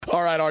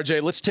All right,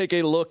 RJ, let's take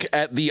a look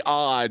at the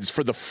odds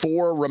for the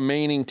 4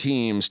 remaining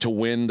teams to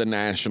win the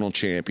national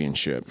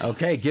championship.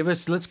 Okay,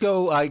 let's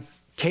go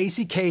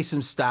Casey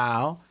Kasem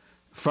style.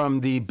 From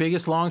the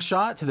biggest long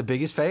shot to the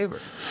biggest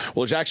favorite.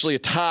 Well, there's actually a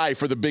tie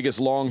for the biggest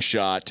long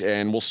shot,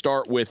 and we'll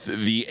start with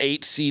the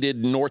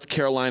 8-seeded North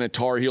Carolina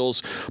Tar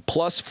Heels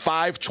plus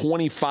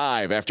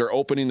 525 after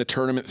opening the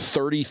tournament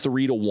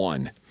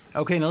 33-1.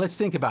 Okay, now let's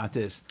think about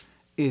this.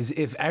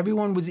 If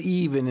everyone was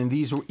even and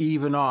these were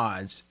even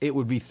odds, it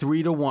would be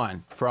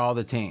 3-1 for all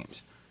the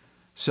teams.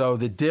 So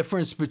the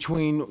difference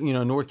between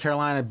North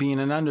Carolina being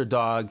an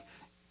underdog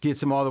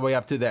gets them all the way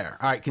up to there.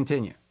 All right,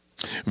 continue.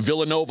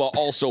 Villanova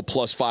also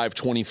plus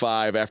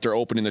 525 after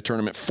opening the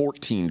tournament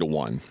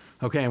 14-1.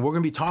 Okay, and we're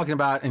going to be talking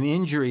about an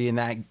injury in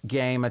that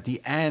game at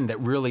the end that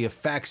really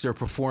affects their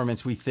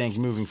performance, we think,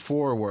 moving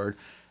forward.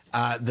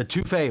 The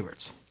 2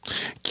 favorites.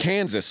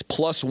 Kansas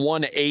plus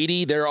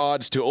 180. Their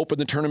odds to open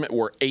the tournament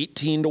were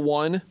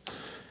 18-1.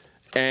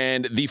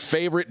 And the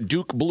favorite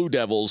Duke Blue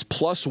Devils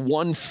plus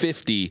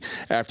 150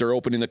 after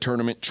opening the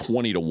tournament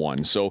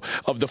 20-1. So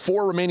of the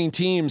 4 remaining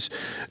teams,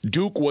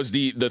 Duke was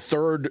the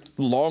third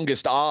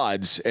longest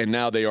odds, and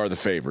now they are the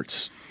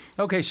favorites.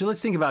 Okay, so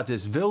let's think about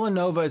this.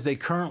 Villanova, as they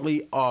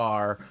currently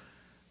are,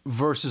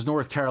 versus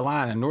North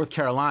Carolina. North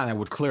Carolina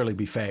would clearly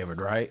be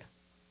favored, right?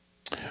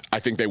 I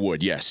think they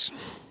would, yes.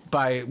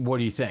 By what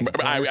do you think?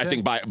 I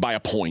think by a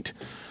point.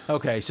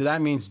 Okay, so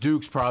that means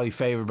Duke's probably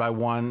favored by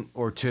 1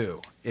 or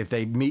 2 if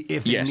they meet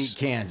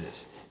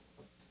Kansas.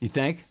 You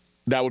think?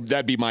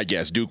 That'd be my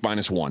guess. Duke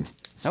 -1.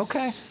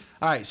 Okay.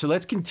 All right, so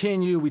let's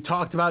continue. We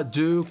talked about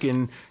Duke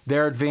and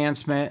their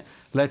advancement.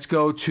 Let's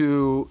go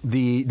to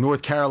the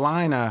North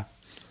Carolina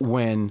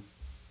win.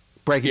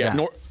 Break it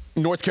down.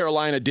 North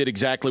Carolina did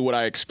exactly what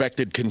I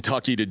expected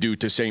Kentucky to do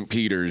to St.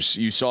 Peter's.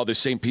 You saw this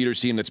St. Peter's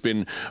team that's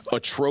been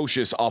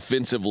atrocious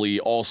offensively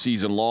all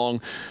season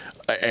long.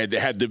 And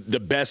had the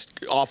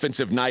best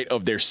offensive night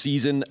of their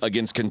season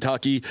against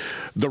Kentucky.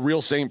 The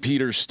real St.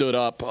 Peter's stood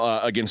up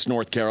against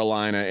North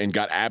Carolina and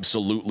got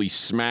absolutely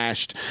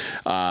smashed.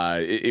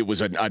 It was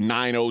a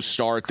 9-0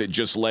 start that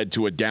just led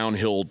to a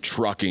downhill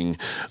trucking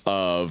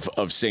of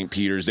St.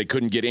 Peter's. They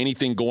couldn't get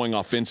anything going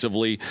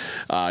offensively.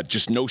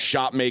 Just no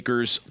shot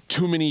makers.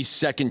 Too many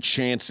second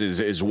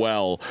chances as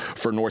well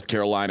for North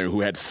Carolina,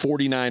 who had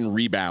 49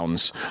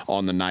 rebounds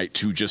on the night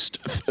to just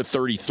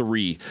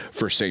 33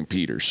 for St.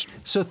 Peter's.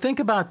 So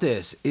think about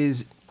this,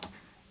 is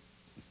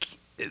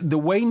the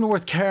way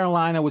North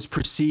Carolina was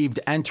perceived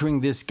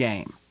entering this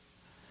game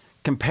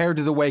compared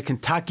to the way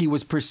Kentucky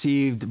was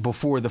perceived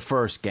before the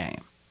first game.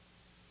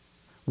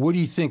 What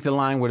do you think the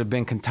line would have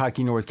been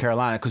Kentucky, North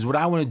Carolina? Because what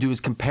I want to do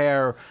is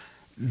compare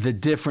the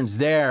difference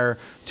there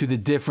to the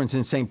difference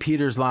in St.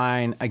 Peter's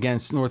line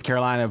against North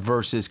Carolina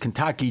versus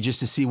Kentucky, just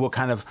to see what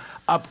kind of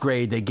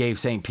upgrade they gave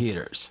St.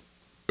 Peter's.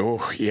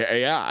 Oh,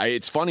 yeah.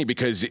 It's funny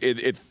because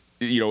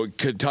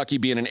Kentucky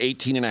being an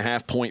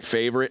 18.5-point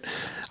favorite,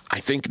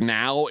 I think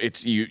now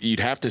you'd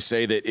have to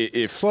say that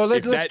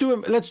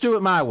let's do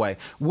it my way.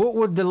 What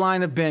would the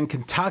line have been?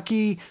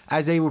 Kentucky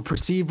as they were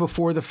perceived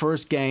before the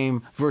first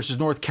game versus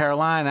North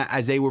Carolina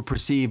as they were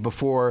perceived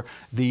before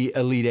the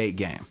Elite Eight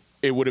game.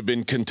 It would have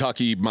been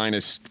Kentucky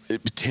minus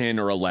 10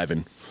 or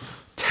 11.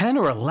 10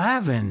 or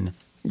 11.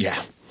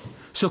 Yeah.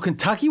 So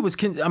Kentucky was.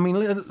 I mean,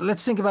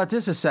 let's think about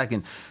this a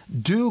second.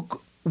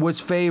 Duke was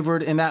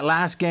favored in that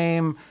last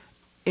game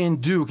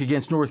in Duke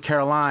against North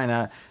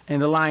Carolina,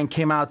 and the line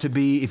came out to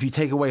be, if you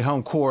take away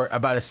home court,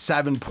 about a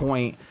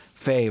 7-point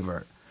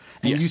favorite.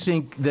 And yes. You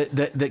think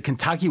that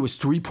Kentucky was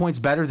 3 points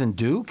better than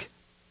Duke?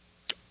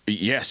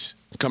 Yes.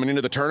 Coming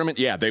into the tournament,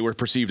 yeah, they were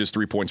perceived as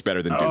 3 points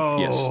better than Duke. Oh.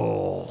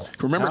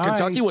 Yes. Remember,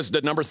 Kentucky was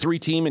the number 3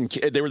 team, and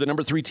they were the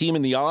number 3 team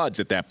in the odds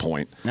at that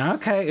point.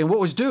 Okay. And what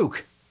was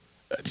Duke?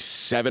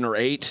 7 or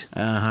 8.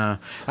 All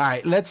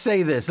right. Let's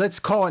say this. Let's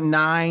call it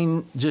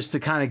 9 just to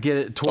kind of get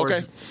it towards.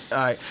 Okay.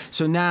 All right.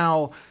 So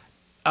now,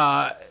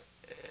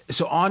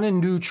 so on a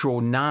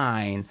neutral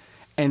 9,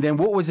 and then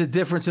what was the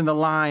difference in the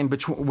line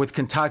with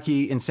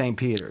Kentucky and St.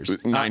 Peter's?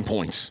 9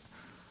 points.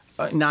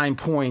 9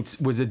 points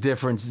was the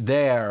difference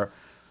there.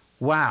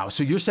 Wow.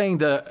 So you're saying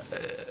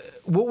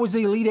what was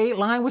the Elite Eight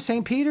line with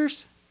St.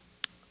 Peter's?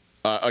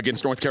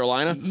 Against North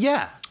Carolina?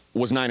 Yeah.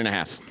 Was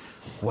 9.5.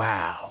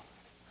 Wow.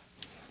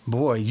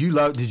 Boy,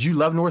 did you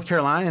love North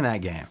Carolina in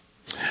that game?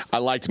 I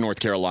liked North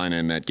Carolina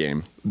in that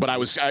game. But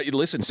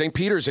listen, St.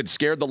 Peter's had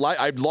scared the life.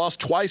 I'd lost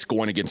twice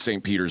going against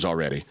St. Peter's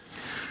already.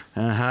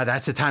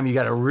 That's the time you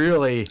got to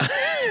really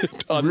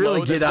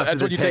really get up to the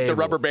That's when you take the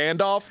rubber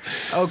band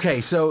off.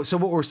 Okay, so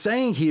what we're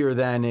saying here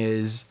then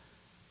is,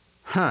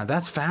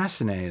 that's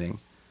fascinating.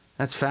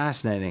 That's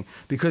fascinating.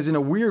 Because in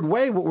a weird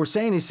way, what we're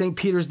saying is St.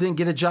 Peter's didn't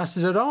get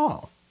adjusted at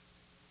all.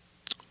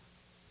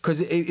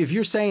 Because if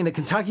you're saying that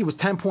Kentucky was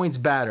 10 points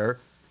better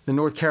than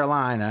North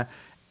Carolina,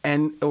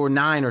 or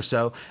 9 or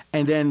so,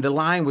 and then the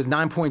line was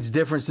 9 points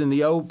difference than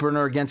the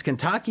opener against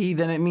Kentucky,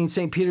 then it means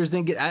St. Peter's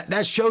didn't get.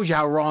 That shows you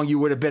how wrong you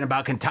would have been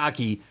about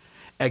Kentucky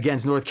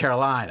against North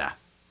Carolina.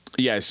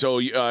 Yeah, so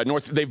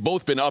they've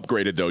both been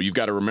upgraded, though. You've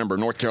got to remember,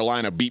 North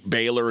Carolina beat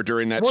Baylor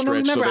during that stretch,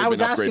 remember, so they've been I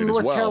was upgraded asking as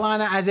North well.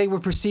 Carolina as they were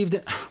perceived.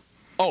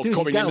 Oh, Dude,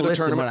 coming you into the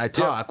listen tournament. When I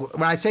talk,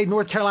 when I say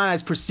North Carolina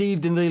is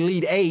perceived in the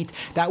Elite Eight,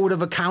 that would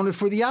have accounted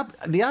for the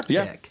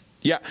uptick.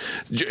 Yeah,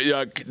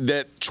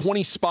 that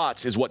 20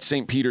 spots is what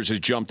St. Peter's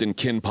has jumped in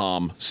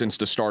KenPom since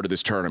the start of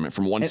this tournament,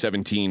 from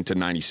 117 to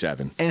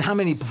 97. And how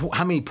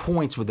many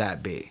points would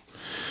that be?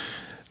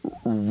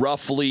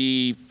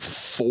 Roughly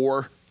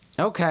 4.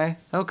 Okay.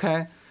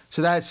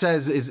 So that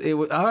says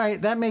all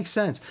right. That makes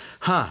sense,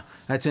 huh?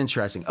 That's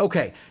interesting.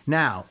 Okay,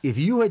 now if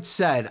you had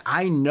said,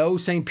 I know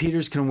St.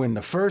 Peter's can win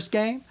the first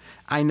game,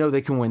 I know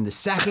they can win the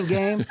second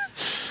game,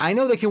 I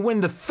know they can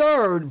win the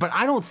third, but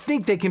I don't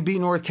think they can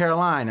beat North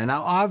Carolina.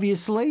 Now,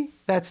 obviously,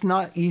 that's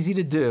not easy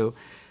to do,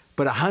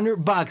 but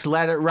 $100,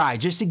 let it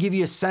ride, just to give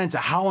you a sense of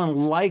how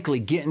unlikely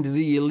getting to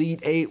the Elite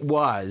Eight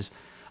was.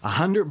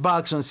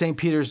 $100 on St.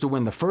 Peter's to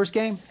win the first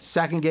game,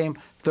 second game,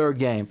 third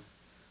game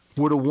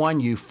would have won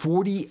you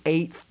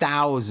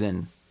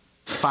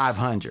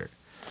 $48,500.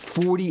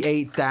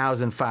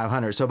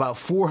 $48,500. So about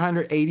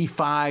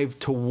 485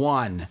 to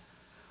 1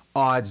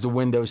 odds to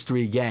win those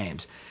 3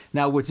 games.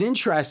 Now, what's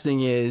interesting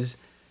is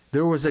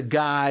there was a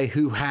guy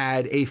who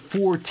had a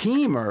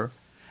 4-teamer,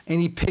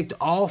 and he picked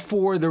all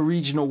 4 of the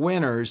regional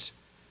winners.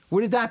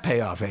 What did that pay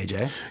off,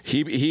 AJ?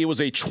 He was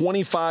a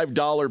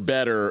 $25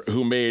 bettor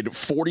who made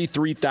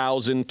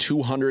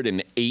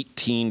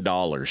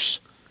 $43,218.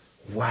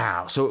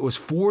 Wow. So it was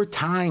 4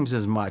 times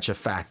as much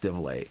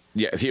effectively.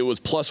 Yeah, it was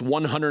plus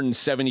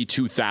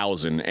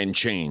 172,000 and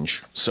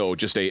change. So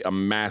just a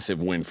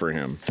massive win for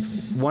him.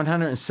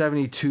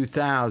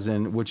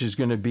 172,000, which is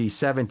going to be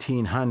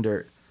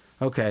 1,700.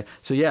 Okay.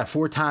 So yeah,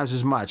 4 times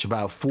as much,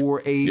 about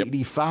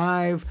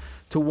 485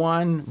 to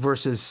 1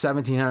 versus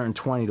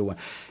 1,720 to 1.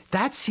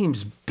 That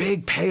seems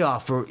big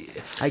payoff for.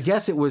 I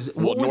guess it was.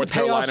 Well, North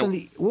Carolina.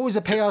 What was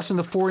the payoffs from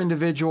the 4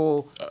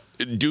 individual?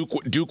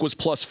 Duke was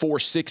plus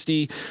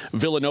 460,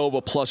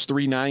 Villanova plus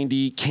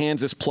 390,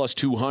 Kansas plus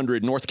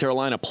 200, North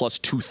Carolina plus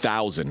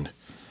 2,000.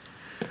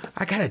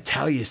 I gotta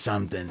tell you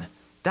something.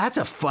 That's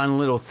a fun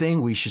little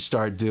thing we should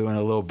start doing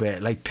a little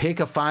bit. Like pick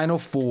a Final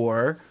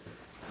Four,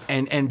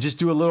 and just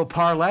do a little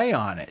parlay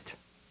on it.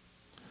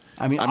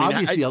 I mean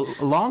obviously a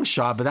long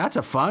shot, but that's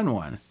a fun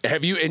one.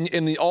 Have you,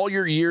 in all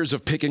your years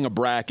of picking a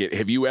bracket,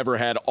 have you ever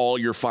had all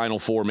your Final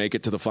Four make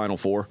it to the Final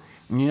Four?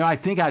 You know, I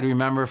think I'd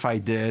remember if I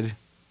did.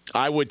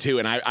 I would too,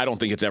 and I don't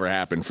think it's ever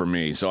happened for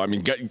me. So, I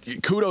mean,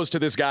 kudos to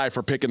this guy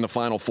for picking the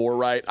Final Four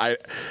right.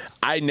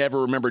 I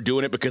never remember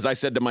doing it because I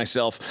said to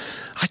myself,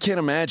 I can't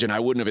imagine I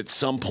wouldn't have at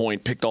some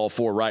point picked all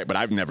 4 right, but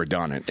I've never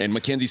done it. And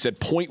Mackenzie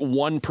said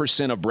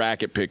 0.1% of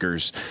bracket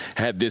pickers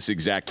had this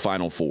exact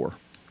Final Four.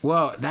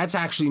 Well, that's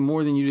actually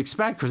more than you'd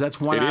expect because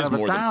that's 1 out of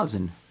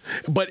 1,000.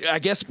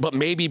 But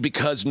maybe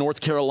because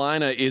North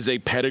Carolina is a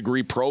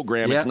pedigree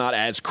program, It's not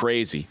as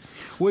crazy.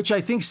 Which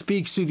I think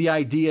speaks to the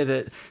idea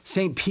that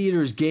St.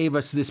 Peter's gave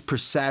us this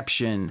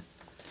perception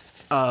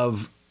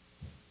of,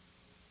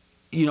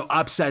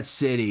 upset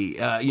city,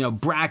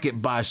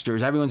 bracket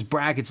busters. Everyone's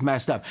bracket's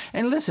messed up.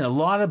 And listen, a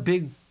lot of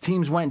big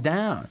teams went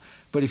down.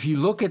 But if you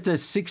look at the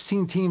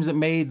 16 teams that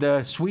made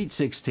the Sweet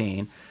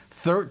 16,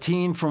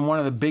 13 from one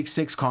of the Big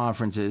 6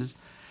 conferences,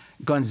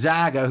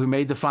 Gonzaga, who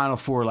made the Final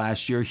Four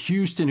last year,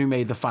 Houston, who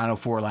made the Final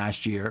Four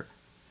last year,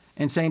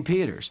 and St.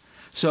 Peter's.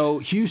 So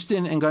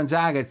Houston and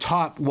Gonzaga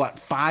topped,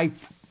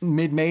 5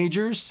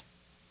 mid-majors?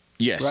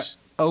 Yes. Right?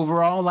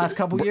 Overall, last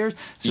couple of years?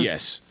 So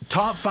yes.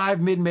 Top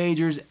 5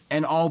 mid-majors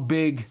and all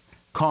big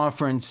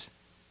conference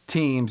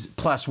teams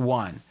plus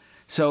 1.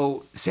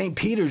 So St.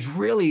 Peter's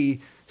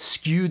really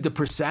skewed the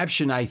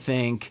perception, I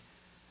think,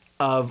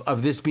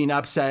 of this being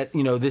upset,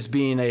 this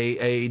being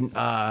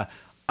a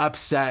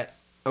upset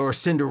or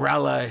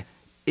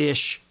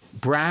Cinderella-ish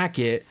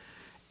bracket.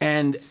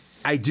 And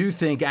I do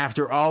think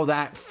after all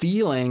that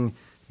feeling,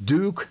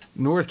 Duke,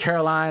 North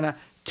Carolina,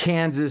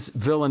 Kansas,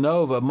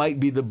 Villanova might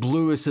be the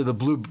bluest of the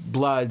blue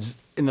bloods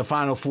in the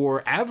Final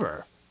Four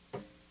ever.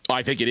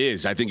 I think it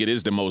is. I think it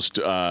is the most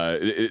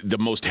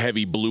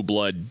heavy blue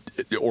blood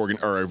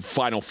or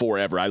Final Four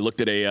ever. I looked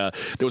at there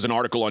was an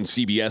article on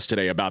CBS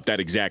today about that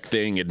exact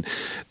thing, and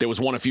there was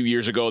one a few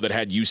years ago that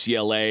had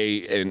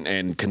UCLA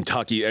and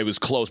Kentucky. It was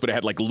close, but it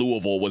had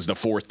Louisville was the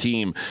 4th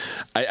team.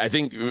 I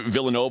think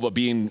Villanova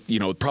being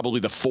probably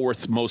the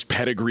 4th most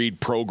pedigreed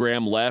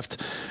program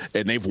left,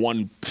 and they've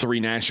won 3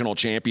 national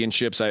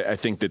championships. I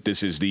think that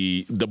this is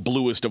the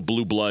bluest of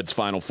blue bloods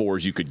Final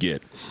Fours you could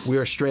get. We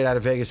are straight out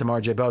of Vegas. I'm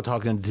RJ Bell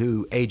talking to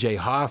AJ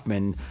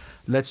Hoffman.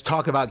 Let's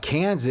talk about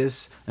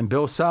Kansas and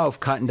Bill Self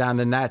cutting down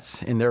the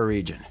nets in their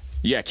region.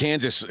 Yeah,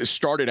 Kansas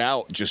started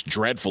out just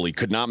dreadfully,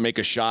 could not make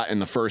a shot in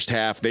the first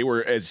half. They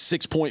were as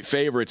 6-point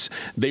favorites.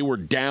 They were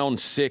down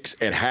 6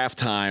 at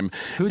halftime.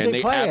 Who did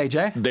they play,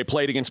 AJ? They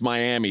played against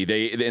Miami.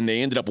 They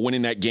ended up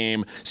winning that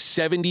game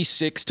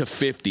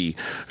 76-50.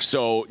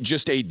 So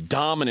just a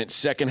dominant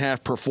second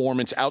half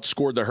performance.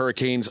 Outscored the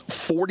Hurricanes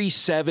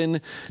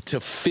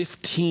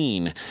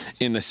 47-15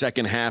 in the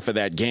second half of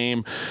that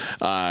game.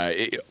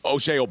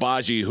 Ochai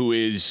Agbaji, who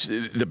is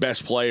the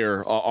best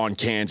player on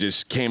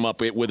Kansas, came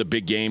up with a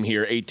big game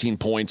here, 18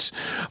 points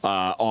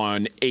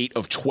on 8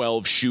 of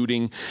 12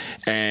 shooting,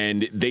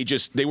 and they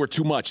were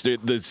too much.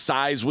 The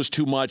size was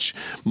too much.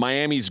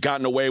 Miami's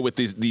gotten away with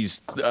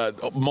these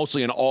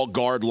mostly an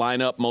all-guard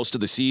lineup most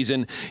of the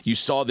season. You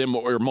saw them,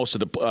 or most of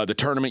the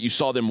tournament, you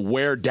saw them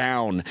wear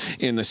down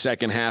in the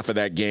second half of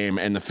that game,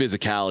 and the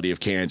physicality of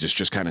Kansas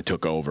just kind of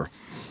took over.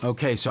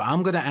 Okay, so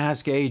I'm going to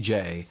ask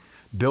AJ,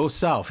 Bill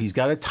Self, he's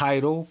got a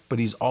title, but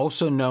he's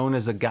also known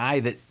as a guy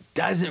that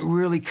doesn't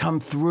really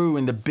come through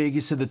in the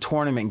biggest of the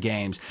tournament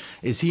games.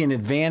 Is he an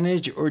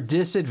advantage or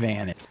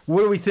disadvantage?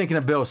 What are we thinking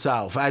of Bill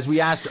Self? As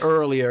we asked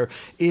earlier,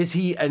 is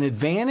he an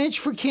advantage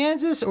for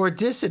Kansas or a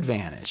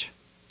disadvantage?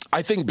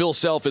 I think Bill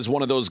Self is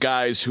one of those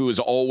guys who is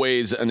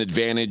always an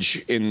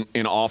advantage in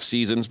off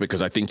seasons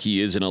because I think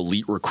he is an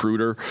elite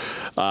recruiter.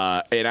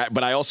 But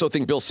I also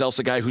think Bill Self's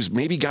a guy who's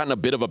maybe gotten a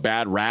bit of a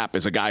bad rap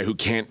as a guy who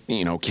can't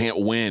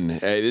win.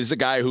 This is a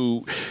guy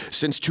who,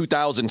 since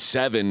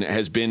 2007,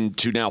 has been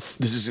to now.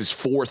 This is his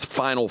 4th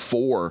Final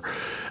Four.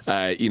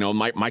 Mike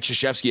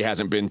Krzyzewski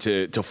hasn't been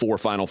to 4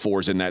 Final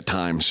Fours in that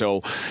time.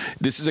 So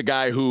this is a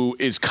guy who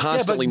is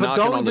constantly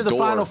knocking on the door. Going to the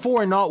Final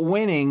Four and not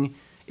winning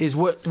is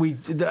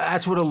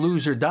that's what a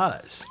loser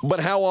does.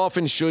 But how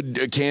often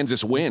should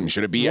Kansas win?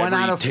 Should it be one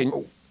out of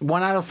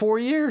 4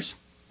 years?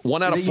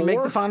 1 out of 4? You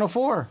make the Final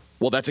Four.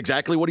 Well, that's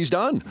exactly what he's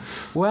done.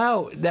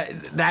 Well,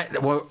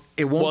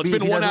 it won't it's be.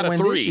 Been 1 out of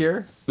 3 this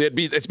year.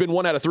 It's been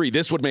 1 out of 3.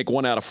 This would make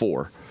 1 out of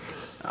 4.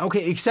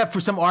 Okay, except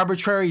for some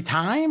arbitrary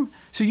time.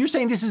 So you're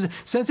saying this is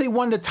since they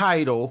won the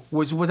title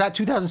was that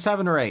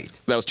 2007 or 8?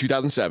 That was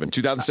 2007,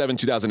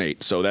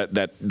 2008. So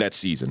that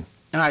season.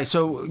 All right,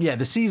 so yeah,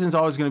 the season's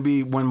always going to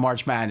be when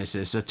March Madness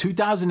is. So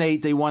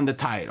 2008, they won the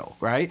title,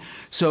 right?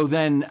 So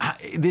then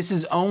there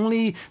was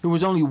only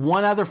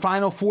one other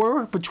Final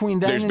Four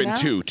between then and now?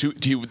 There's been two.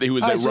 He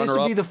was a runner-up. So this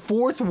would be the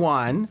 4th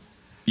one.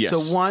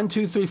 Yes. So 1,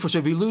 2, 3, 4. So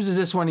if he loses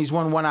this one, he's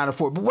won 1 out of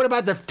 4. But what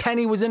about the 10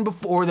 he was in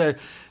before, or the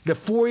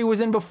 4 he was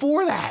in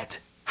before that?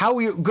 How are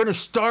we going to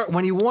start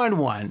when he won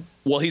one?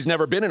 Well, he's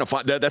never been in a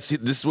final. This is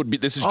just the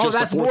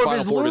 4th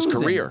Final Four of his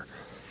career.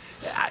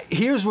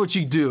 Here's what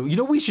you do.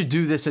 We should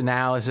do this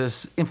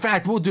analysis. In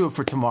fact, we'll do it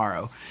for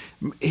tomorrow.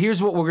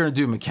 Here's what we're going to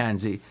do,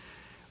 Mackenzie.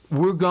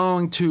 We're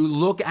going to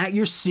look at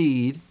your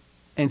seed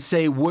and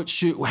say where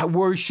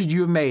should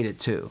you have made it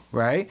to,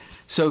 right?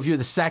 So if you're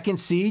the 2nd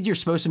seed, you're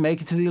supposed to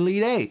make it to the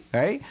Elite 8,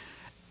 right?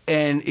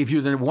 And if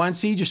you're the 1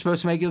 seed, you're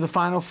supposed to make it to the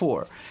Final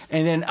Four.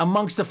 And then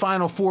amongst the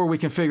Final Four, we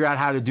can figure out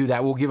how to do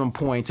that. We'll give them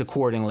points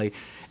accordingly.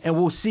 And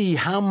we'll see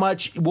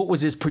what was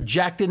his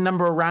projected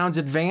number of rounds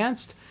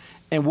advanced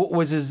and what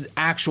was his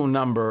actual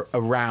number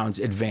of rounds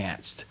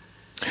advanced.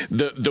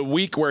 The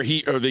week where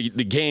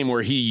the game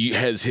where he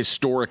has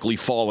historically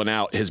fallen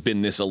out has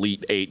been this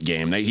Elite 8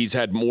 game. He's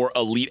had more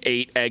Elite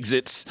 8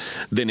 exits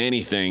than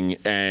anything,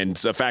 and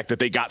the fact that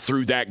they got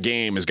through that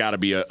game has got to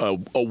be a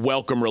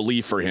welcome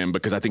relief for him,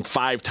 because I think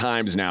 5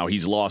 times now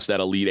he's lost that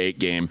Elite 8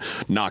 game,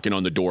 knocking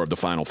on the door of the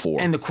Final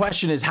Four. And the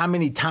question is, how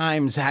many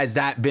times has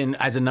that been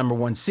as a number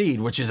 1 seed,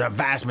 which is a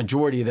vast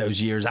majority of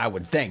those years, I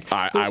would think.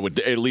 I would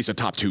at least a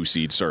top 2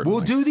 seed, certainly.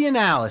 We'll do the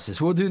analysis.